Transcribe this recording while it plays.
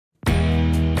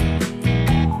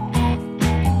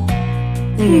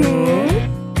Good.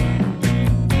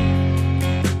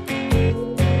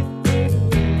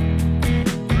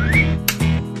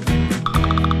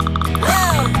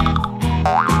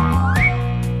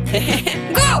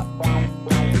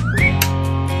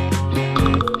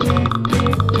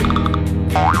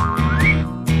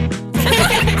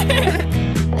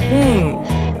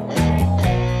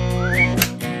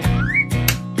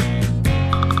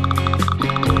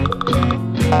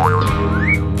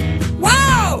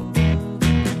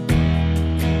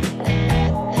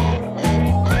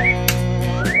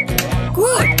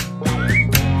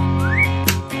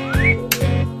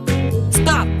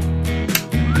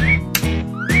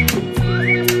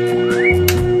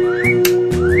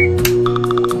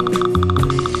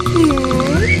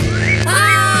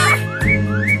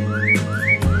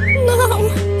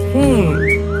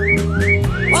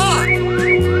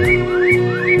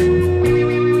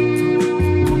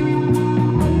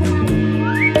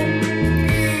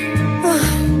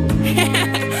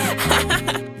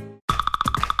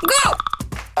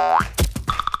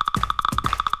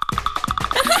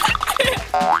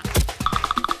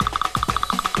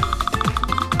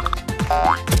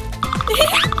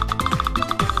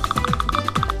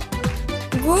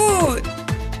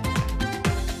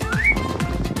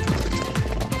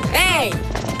 Hey.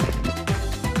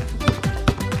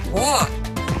 What?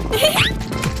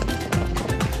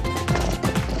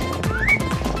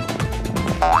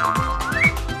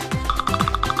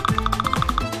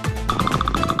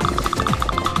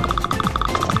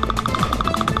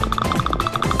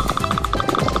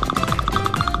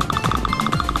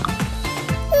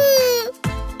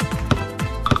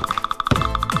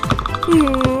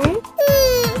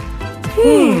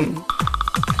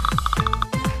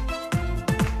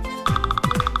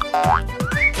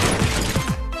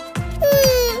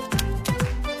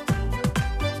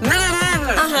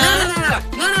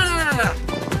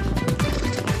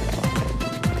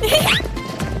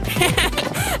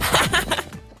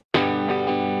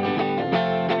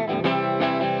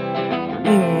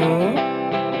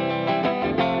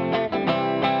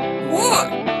 What?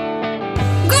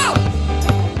 Go!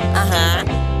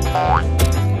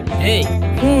 Hey.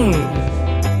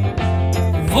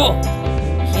 Во.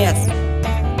 Yes.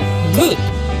 Good.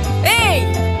 Hey!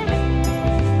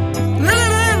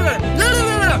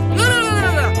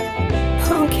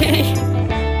 Okay.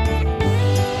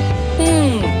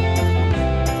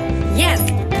 Yes.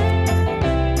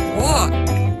 What?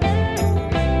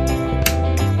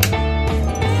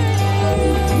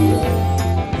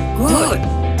 Good.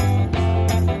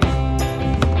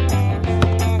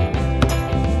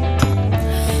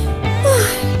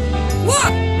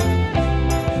 What?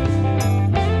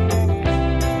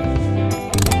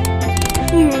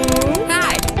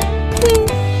 Hi.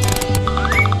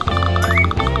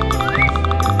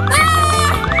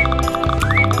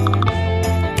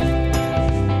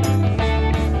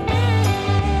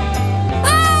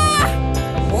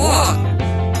 What?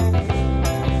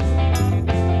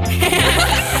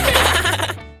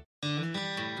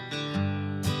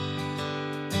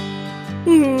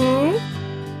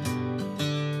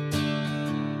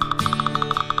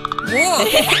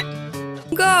 What?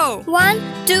 Go. 1,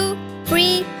 2,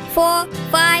 3, 4,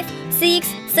 5, 6,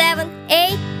 7,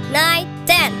 8, 9,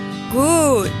 10.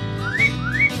 Good.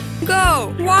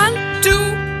 Go. 1, 2,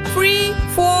 3,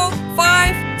 4,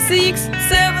 5, 6,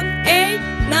 7, 8,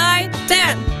 9,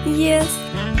 10. Yes.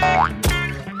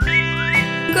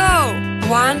 Go.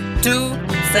 1, 2,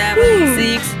 7,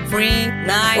 6, 3,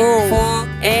 9, 4,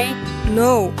 8.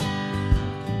 No.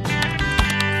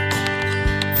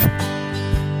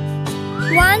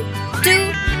 1,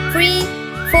 2, 3,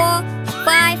 4,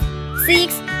 5,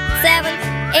 6, 7,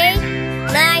 8,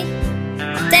 9,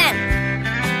 10.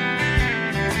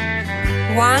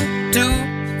 1, 2,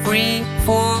 3,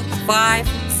 4, 5,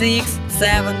 6,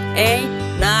 7, 8,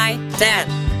 9, 10.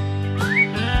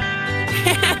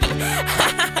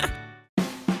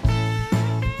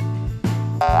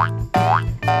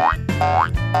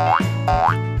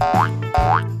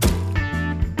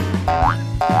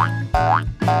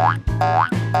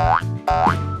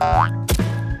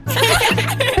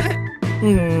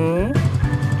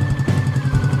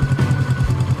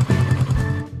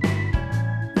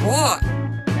 What?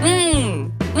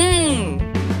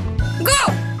 Go!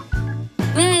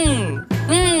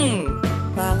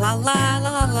 La la la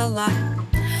la la la.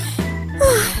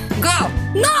 Go!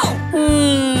 No!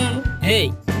 Hey.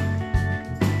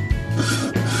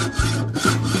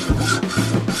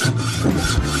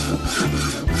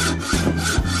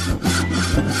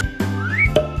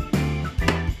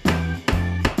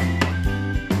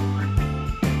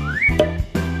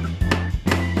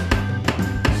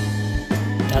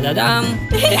 Ta-da-dam!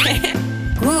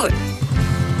 Good.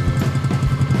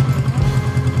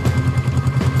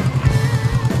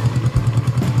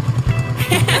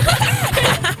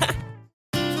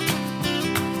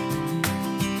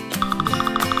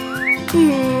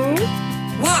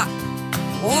 What?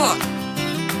 What?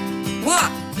 What?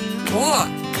 What?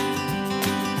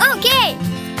 Okay.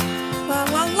 La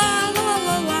la la la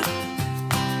la la.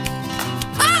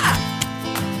 Ah!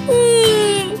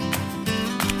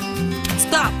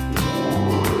 Stop.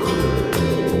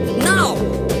 No.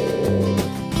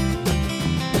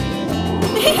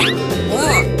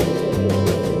 What?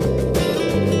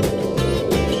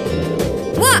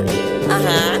 What?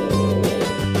 Uh-huh.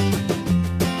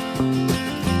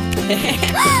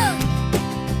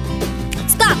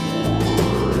 Stop.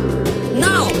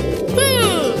 No.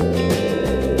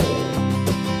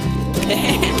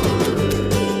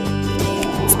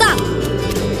 Stop.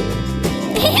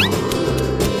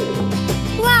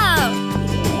 Wow.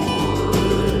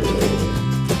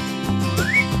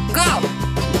 Go.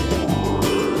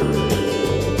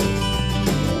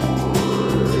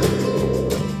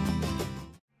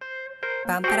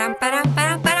 Pam param param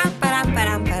param param param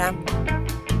param param.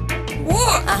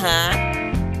 What? Uh-huh.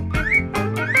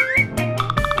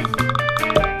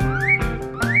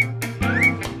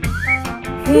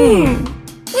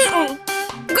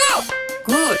 Go.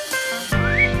 Good.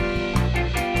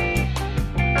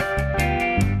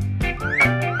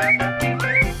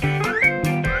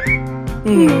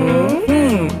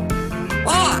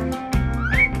 What?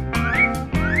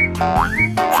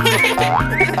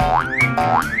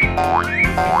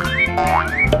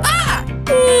 Ah!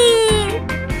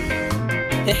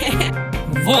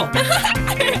 Во!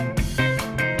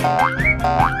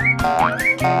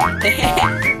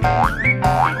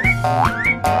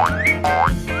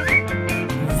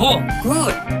 Во!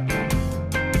 Good.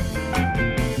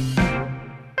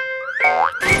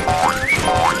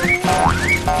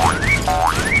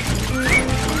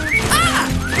 Ah!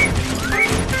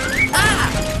 Ah!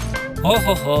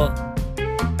 Хо-хо-хо!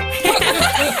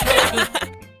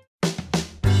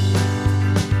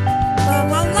 La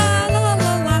la la la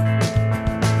la la.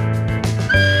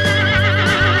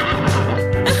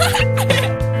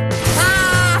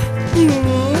 Ah!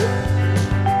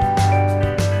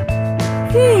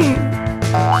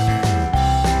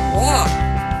 What?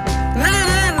 La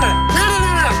la la la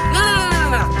la la la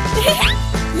la.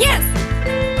 Yes.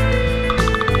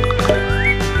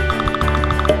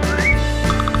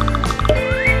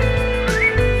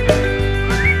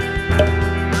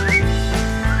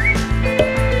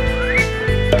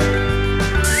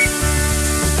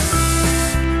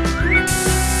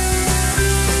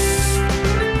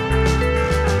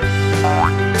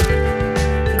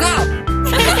 Go.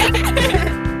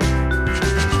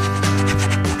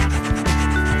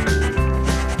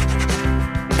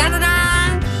 Ta-da-da!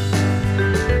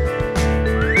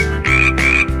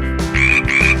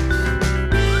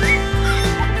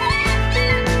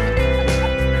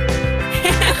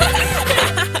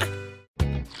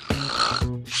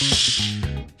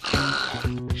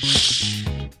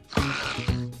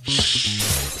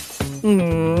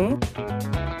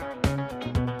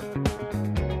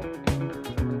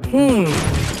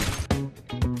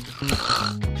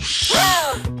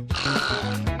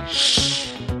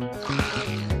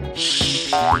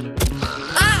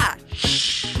 Ah!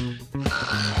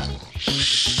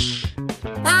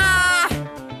 Ah!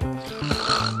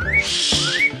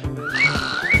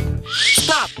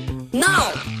 Stop! No!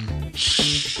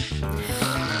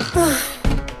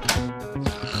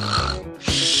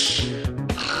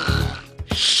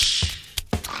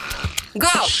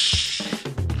 Go!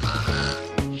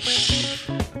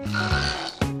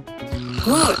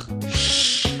 Good.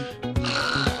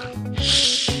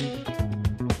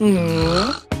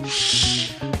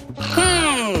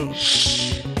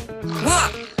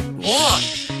 What? What?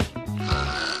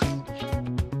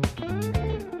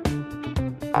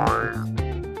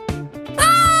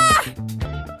 Ah!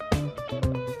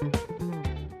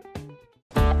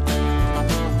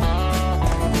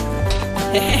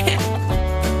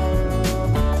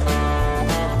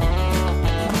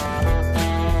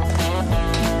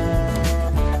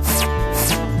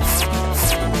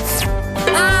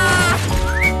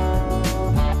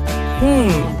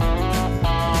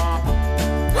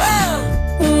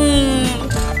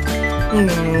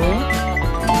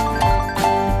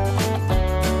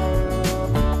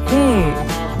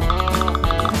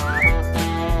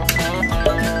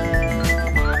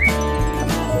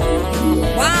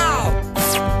 Wow!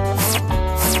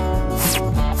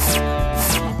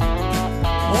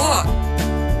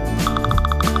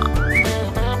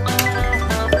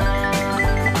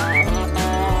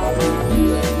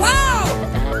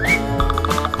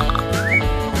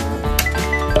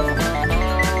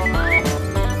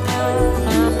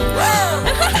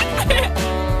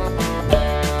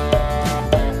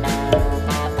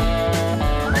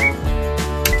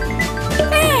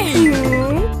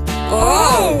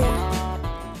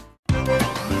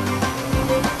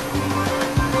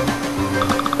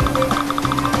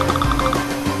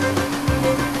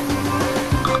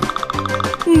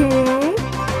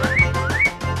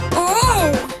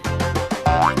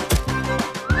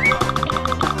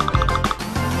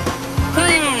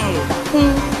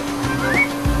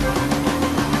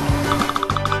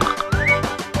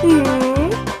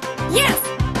 Yes.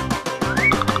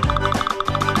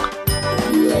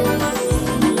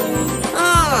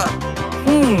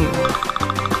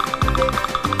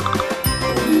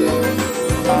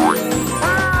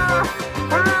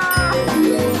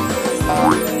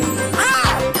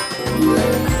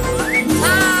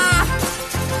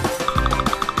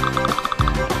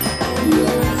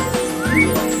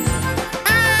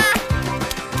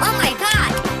 Oh my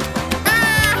God.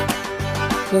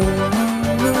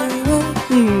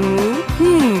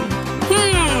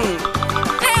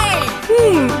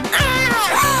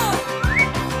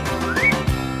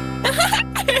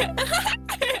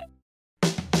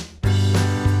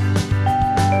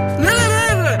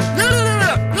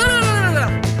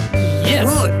 Yes.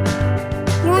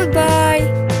 Goodbye.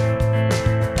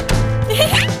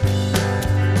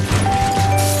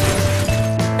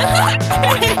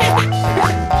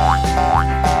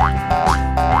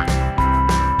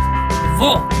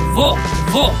 Во.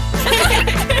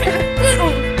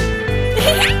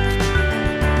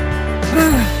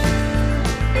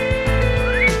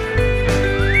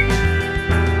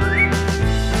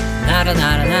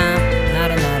 На.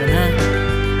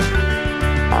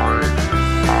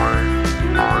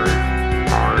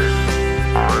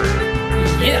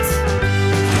 Yes.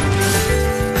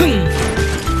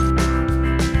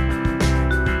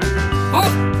 О.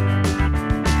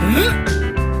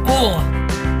 О.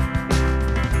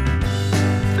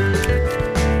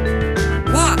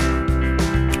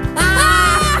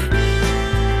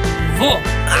 Во.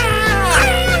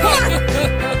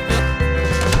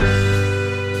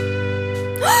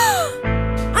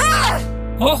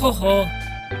 Хо-хо-хо.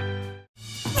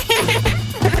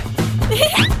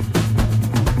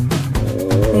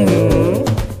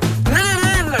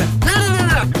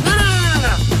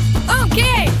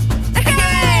 Okay.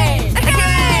 Hey.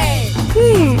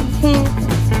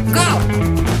 Go!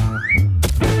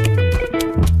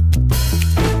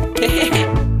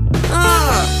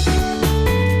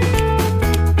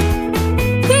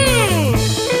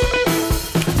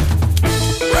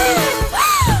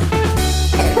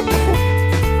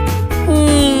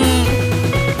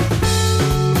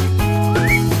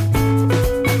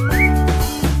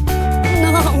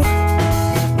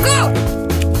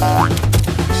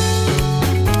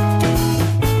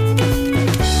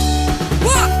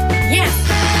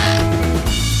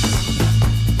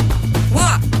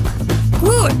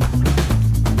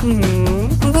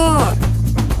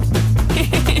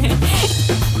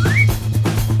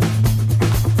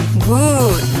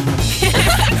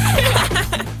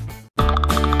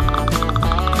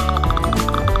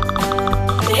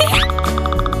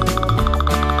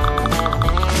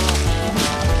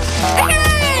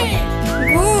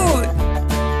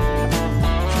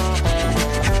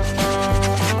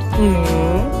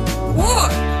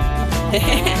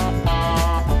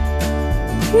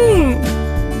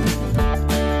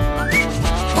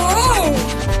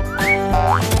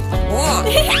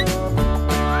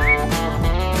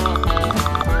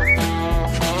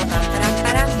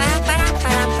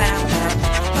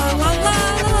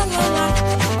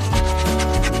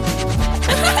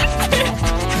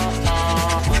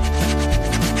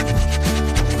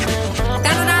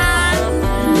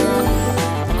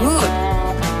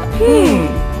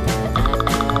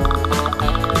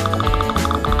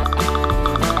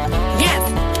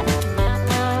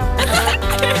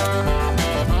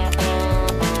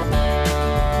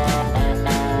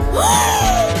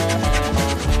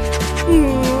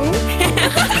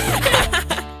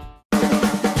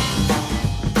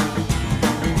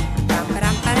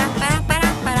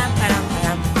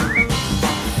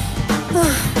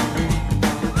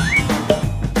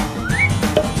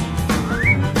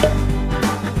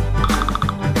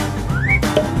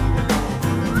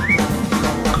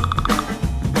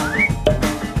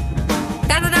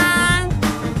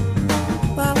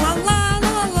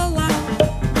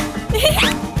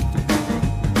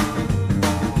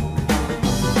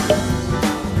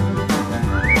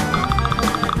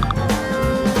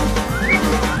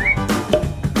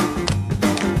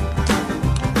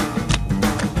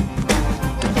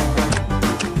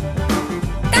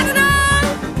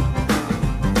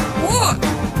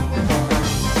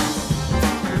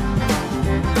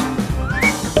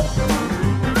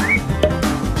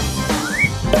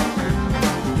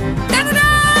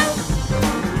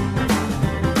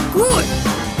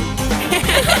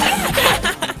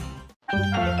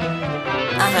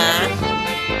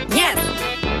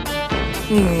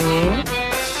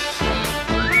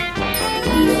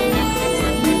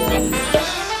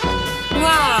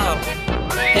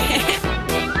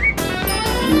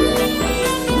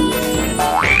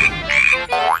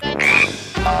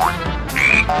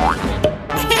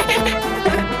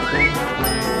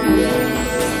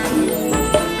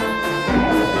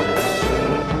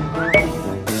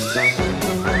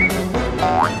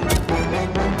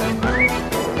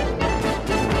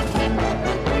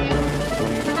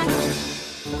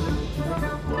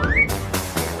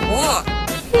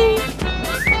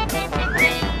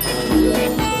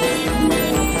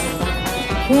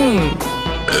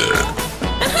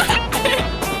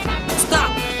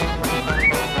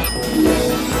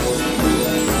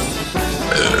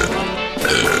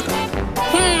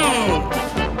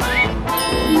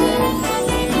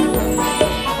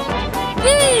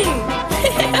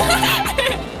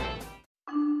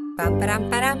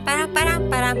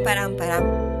 param.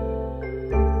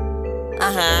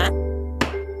 Uh-huh.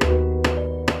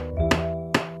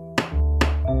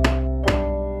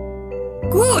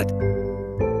 Good.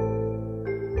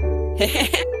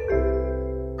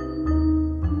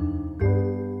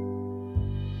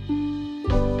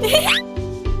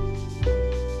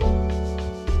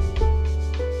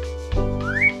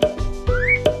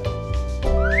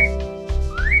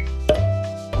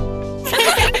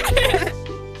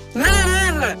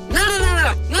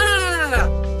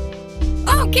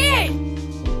 Okay.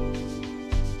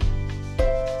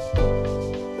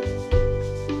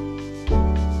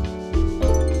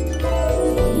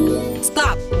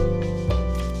 Stop.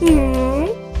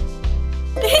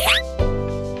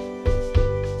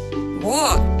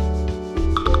 What?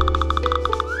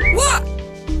 What?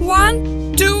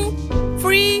 1, 2,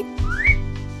 3.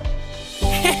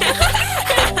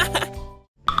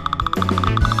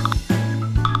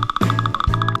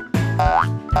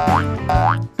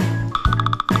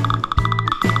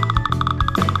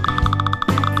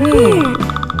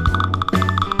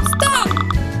 Stop.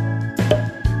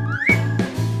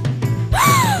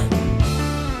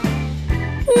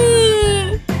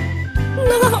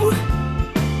 No.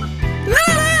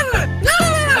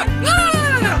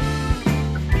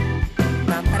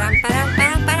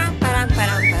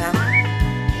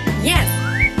 Yes.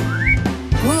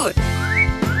 Good.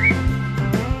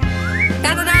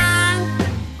 Ta-da-da!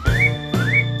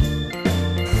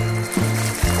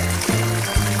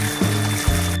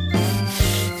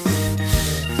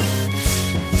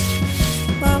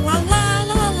 La la la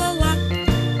la la la.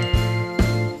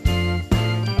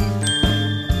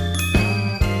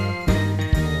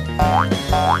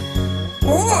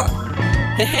 Oh.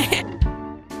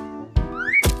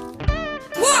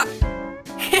 What?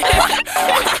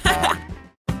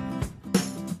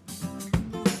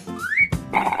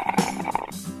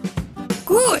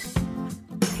 Good.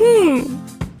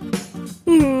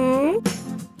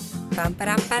 Pam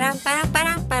param param param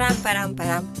param param param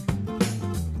param.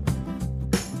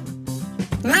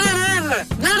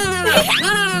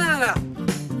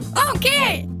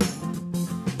 Okay.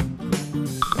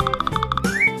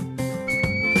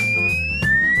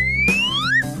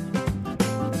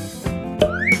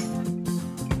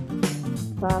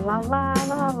 La la la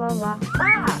la la la.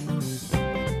 Ah.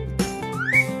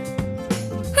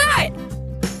 Hi.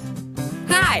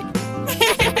 Hi.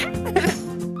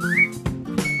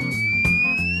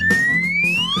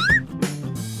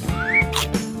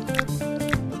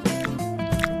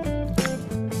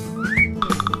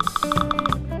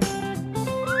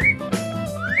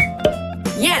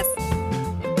 Yes.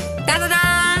 Ta-da-da!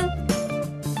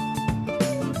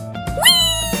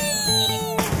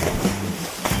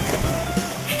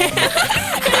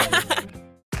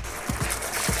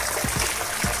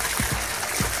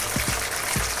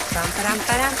 Param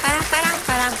param param param param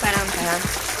param param param.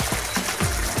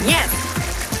 Yes.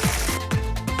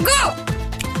 Go.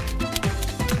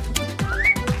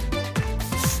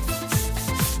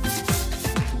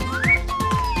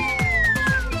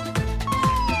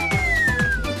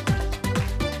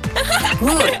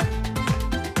 Good.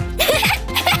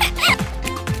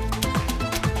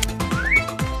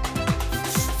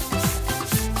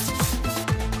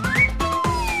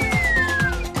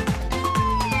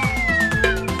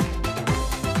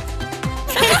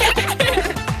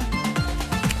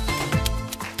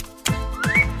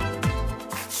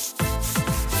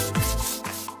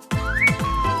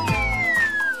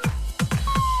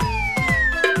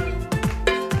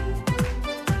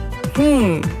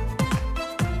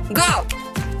 Go.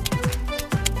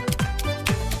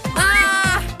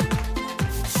 Ah.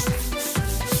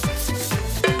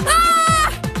 Ah.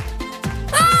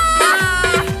 Ah.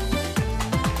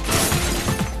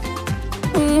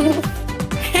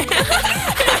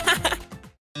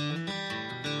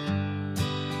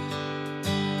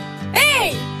 Hey.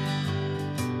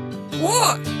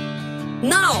 What?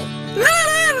 No.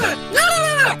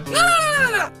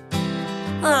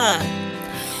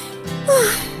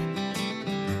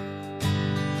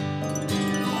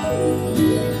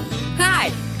 Hi.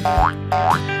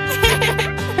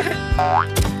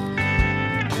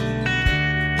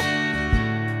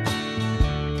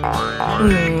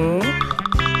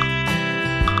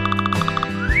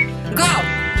 Go.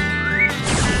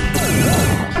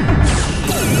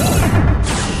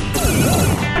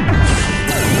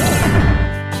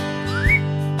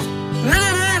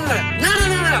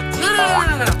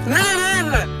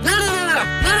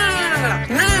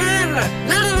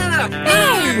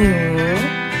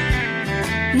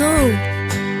 No.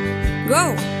 Go.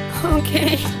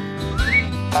 Okay.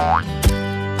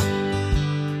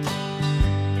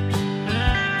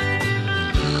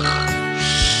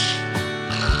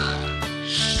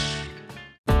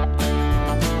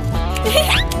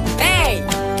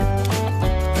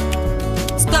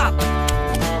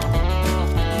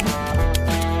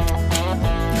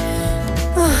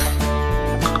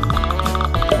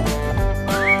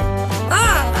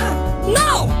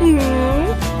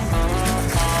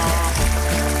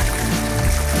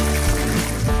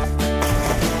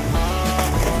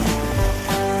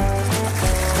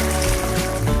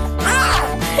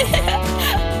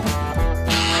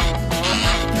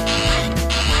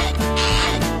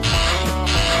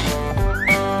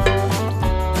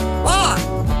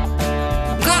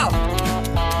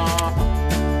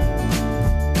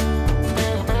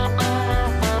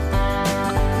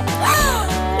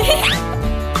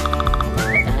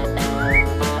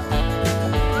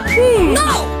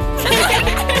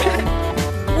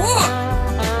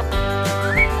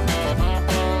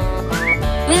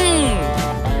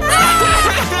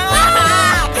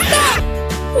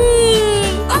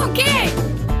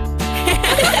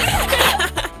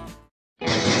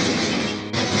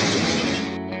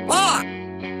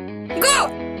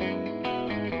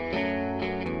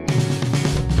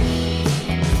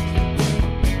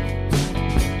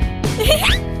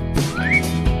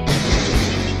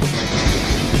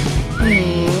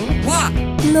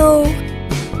 no.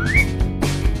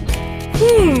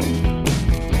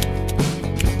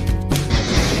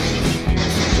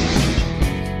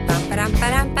 Param,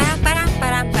 param, param, param,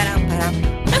 param, param, param.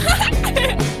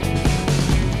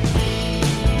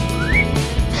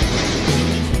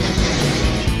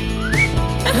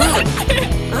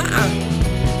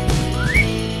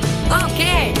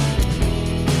 Okay.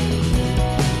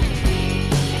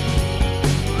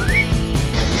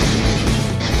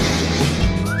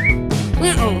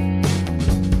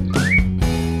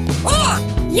 Oh,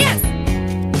 yes.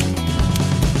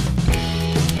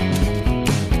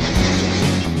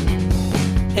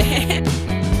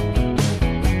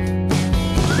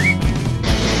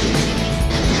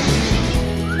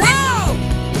 Wow.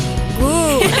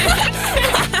 Good.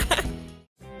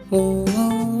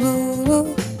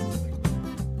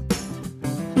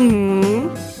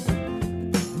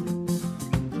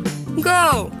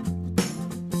 Go.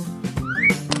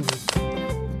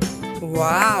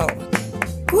 Wow.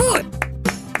 Good.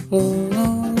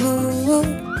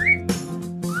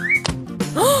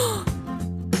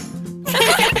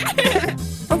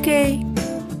 Okay.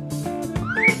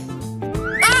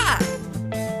 Ah.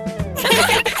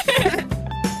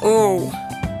 Oh.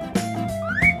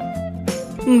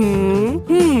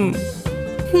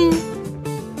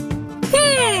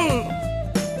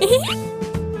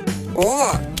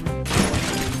 Oh.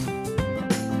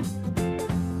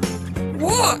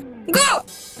 Whoa. Go.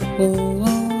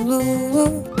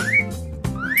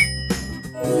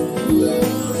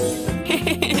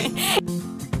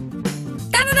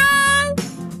 Ta-da-da!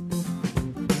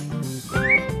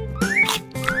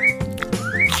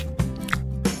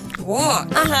 Whoa.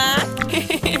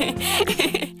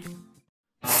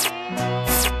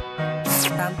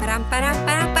 Pam param param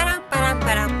param param param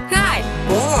param. Hi.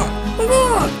 Whoa.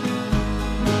 Good.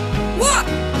 Whoa.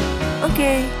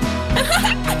 Okay.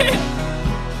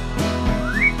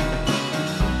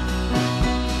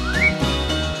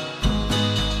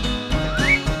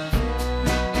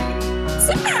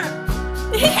 Super.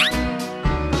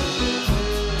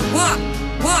 Whoa.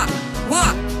 Whoa.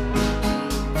 Whoa.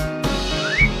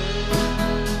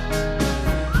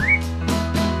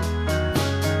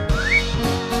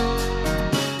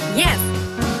 Yes.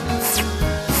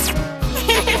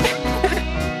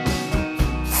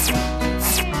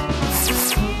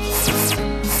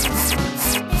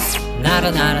 Nada,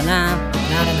 nada, nada,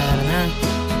 nada, nada, nada.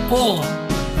 О.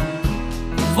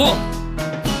 Во.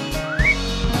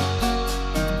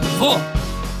 Во.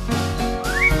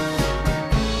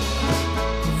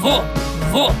 Во.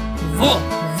 Во. Во.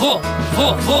 Во. Во.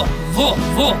 Во. Во.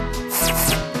 Во.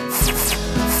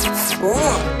 О.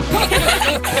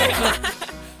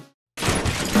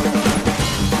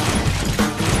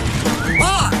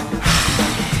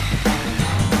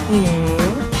 О.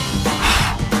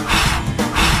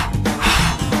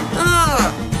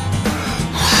 А.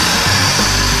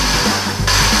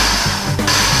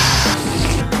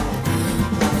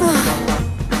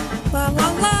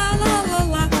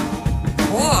 Ла-ла-ла-ла-ла-ла.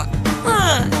 О. А.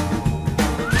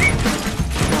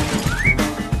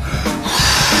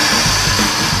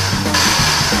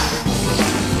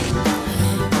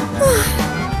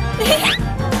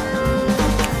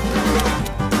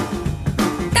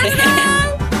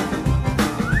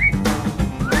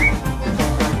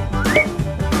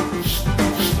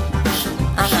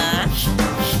 Ага.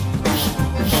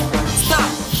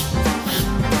 Стоп.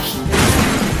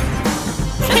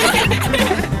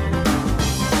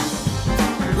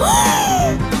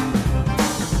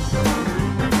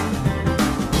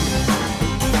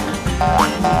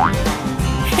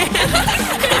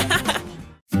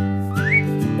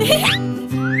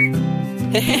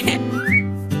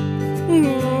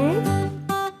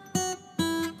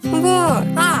 Вот.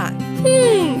 А.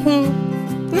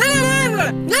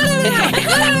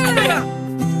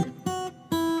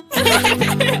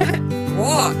 О.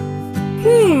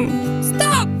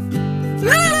 Стоп.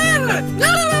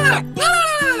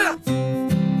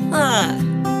 А.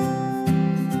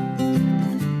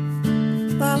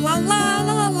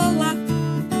 Ла-ла-ла-ла-ла-ла.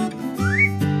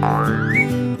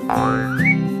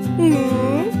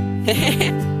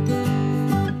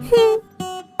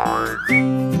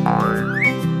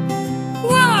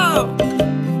 Вау!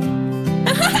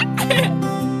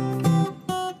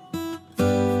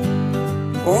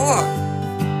 О!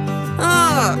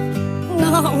 А!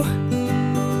 No.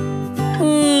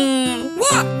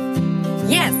 What?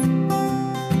 Yes!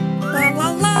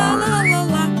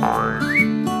 La-la-la-la-la-la.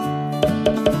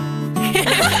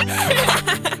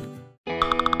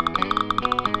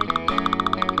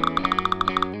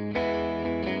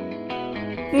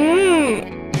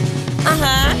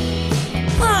 Ага.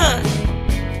 А.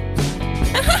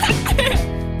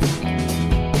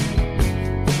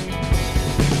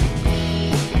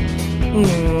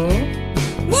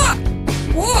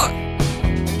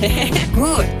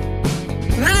 Good.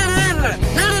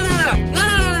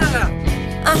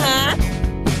 Uh-huh.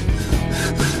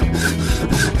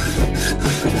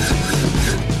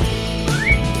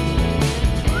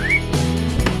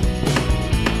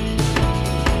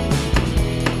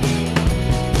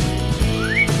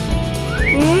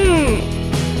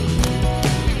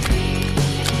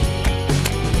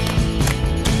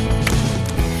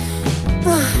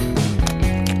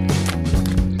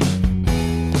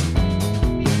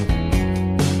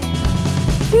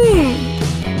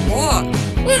 What?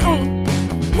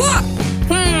 What?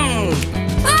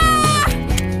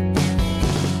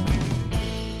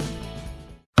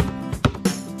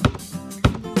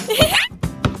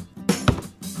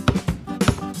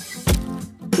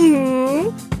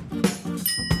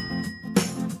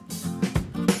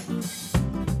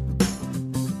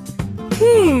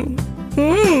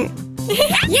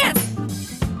 Yes.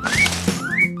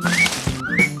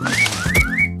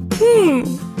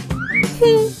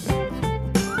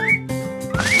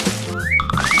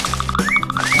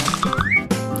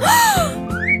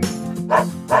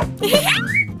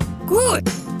 Good.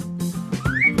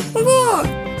 Good.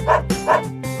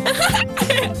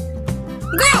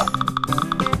 Go.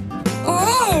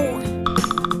 Oh.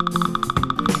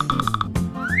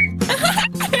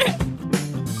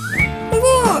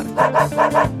 Good.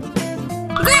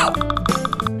 Go.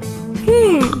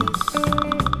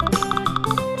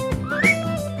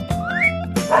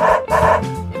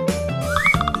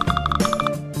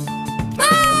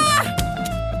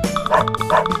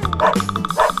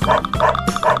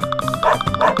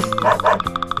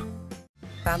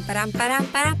 Pam param param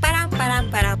param param param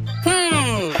param.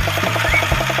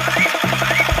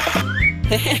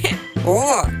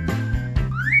 Oh.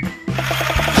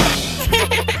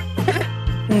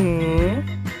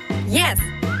 Yes.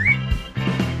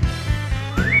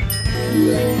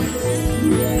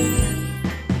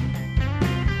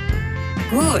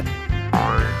 Good.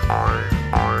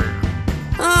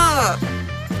 Oh.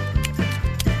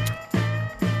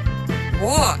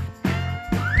 What?